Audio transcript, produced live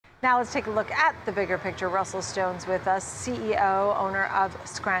Now let's take a look at the bigger picture. Russell Stone's with us, CEO, owner of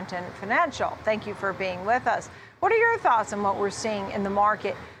Scranton Financial. Thank you for being with us. What are your thoughts on what we're seeing in the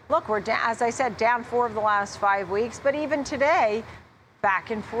market? Look, we're, as I said, down 4 of the last 5 weeks, but even today, back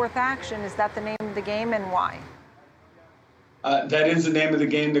and forth action. Is that the name of the game, and why? That is the name of the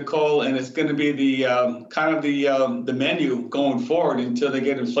game, Nicole, and it's going to be the the menu going forward until they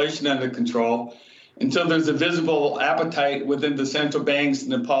get inflation under control, until there's a visible appetite within the central banks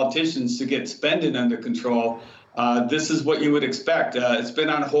and the politicians to get spending under control. This is what you would expect. It's been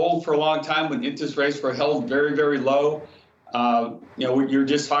on hold for a long time when interest rates were held very, very low. You're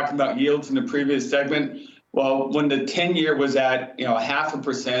just talking about yields in the previous segment. Well, when the 10-year was at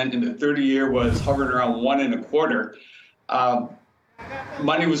 0.5% and the 30-year was hovering around 1.25%,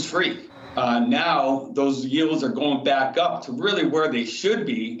 money was free. Now those yields are going back up to really where they should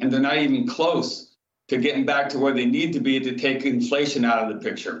be, and they're not even close to getting back to where they need to be to take inflation out of the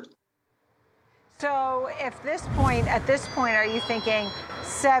picture. So at this point, are you thinking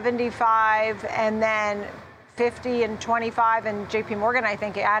 75 and then 50 and 25, and JP Morgan, I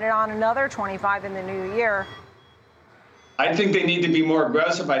think, added on another 25 in the new year? I think they need to be more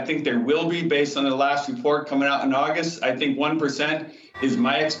aggressive. I think there will be, based on the last report coming out in August. I think 1% is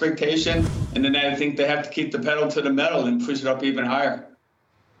my expectation. And then I think they have to keep the pedal to the metal and push it up even higher.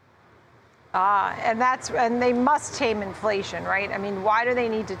 And they must tame inflation, right? I mean, why do they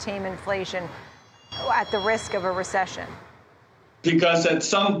need to tame inflation at the risk of a recession? Because at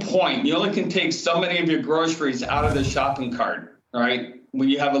some point, you only can take so many of your groceries out of the shopping cart, right, when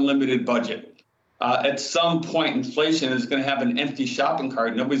you have a limited budget. At some point, inflation is going to have an empty shopping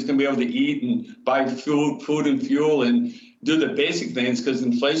cart. Nobody's going to be able to eat and buy food and fuel and do the basic things, because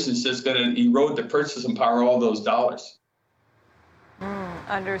inflation is just going to erode the purchasing power of all those dollars.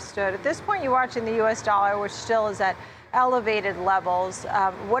 Understood. At this point, you're watching the U.S. dollar, which still is at elevated levels.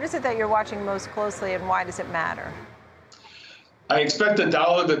 What is it that you're watching most closely, and why does it matter? I expect the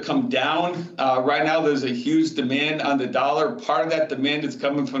dollar to come down. Right now, there's a huge demand on the dollar. Part of that demand is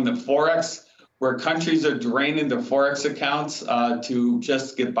coming from the Forex, where countries are draining their Forex accounts to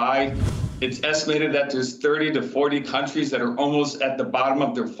just get by. It's estimated that there's 30 to 40 countries that are almost at the bottom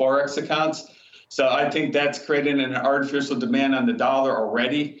of their Forex accounts. So I think that's creating an artificial demand on the dollar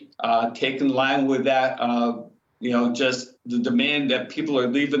already, taking line with that, just the demand that people are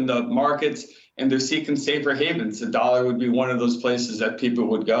leaving the markets and they're seeking safer havens. The dollar would be one of those places that people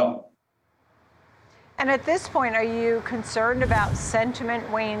would go. And at this point, are you concerned about sentiment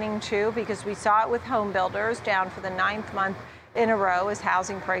waning too? Because we saw it with home builders down for the 9th month in a row as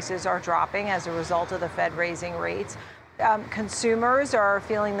housing prices are dropping as a result of the Fed raising rates. Consumers are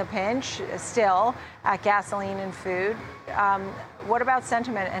feeling the pinch still at gasoline and food. What about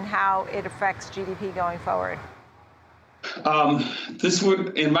sentiment and how it affects GDP going forward? This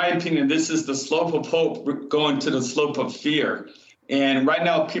would, in my opinion, this is the slope of hope going to the slope of fear. And right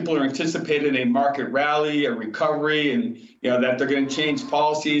now, people are anticipating a market rally, a recovery, and that they're going to change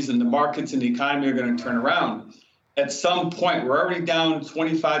policies and the markets and the economy are going to turn around. At some point, we're already down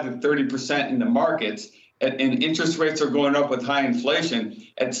 25 to 30% in the markets, and interest rates are going up with high inflation.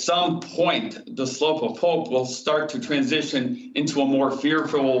 At some point, the slope of hope will start to transition into a more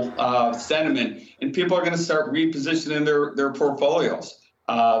fearful sentiment, and people are going to start repositioning their portfolios.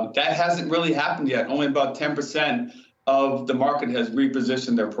 That hasn't really happened yet. Only about 10% of the market has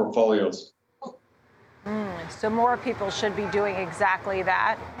repositioned their portfolios. So more people should be doing exactly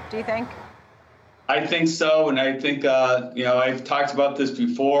that, do you think? I think so, and I think, I've talked about this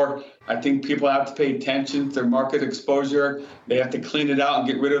before. I think people have to pay attention to their market exposure. They have to clean it out and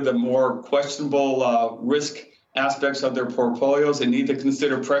get rid of the more questionable risk aspects of their portfolios. They need to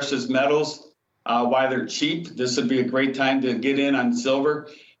consider precious metals, why they're cheap. This would be a great time to get in on silver.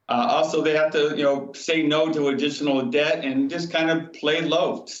 Also, they have to, say no to additional debt and just kind of play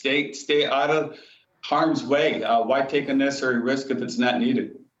low, stay out of harm's way. Why take unnecessary risk if it's not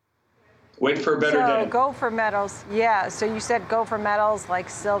needed? Wait for a better day. So go for metals. Yeah, so you said go for metals like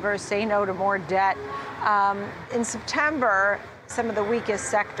silver, say no to more debt. In September, some of the weakest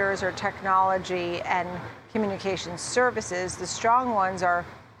sectors are technology and communication services. The strong ones are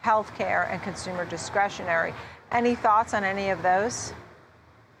healthcare and consumer discretionary. Any thoughts on any of those?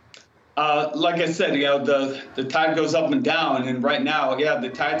 Like I said, the tide goes up and down, and right now, the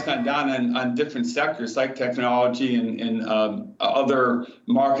tide's gone down on different sectors like technology and other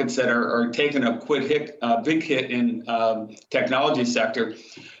markets that are taking a big hit in technology sector.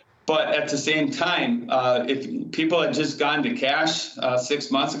 But at the same time, if people had just gone to cash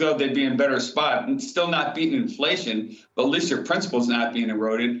 6 months ago, they'd be in a better spot and still not beating inflation, but at least your principal's not being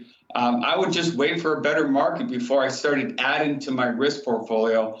eroded. I would just wait for a better market before I started adding to my risk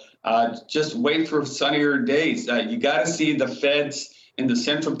portfolio. Just wait for sunnier days. You got to see the Feds and the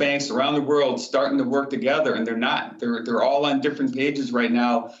central banks around the world starting to work together, and they're not. They're all on different pages right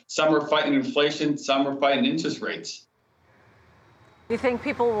now. Some are fighting inflation, some are fighting interest rates. Do you think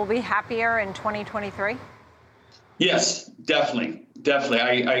people will be happier in 2023? Yes, definitely.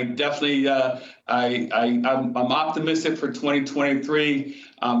 I'm optimistic for 2023.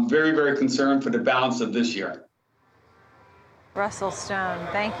 I'm very, very concerned for the balance of this year. Russell Stone,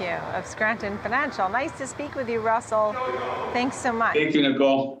 thank you, of Scranton Financial. Nice to speak with you, Russell. Thanks so much. Thank you,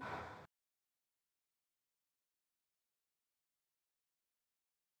 Nicole.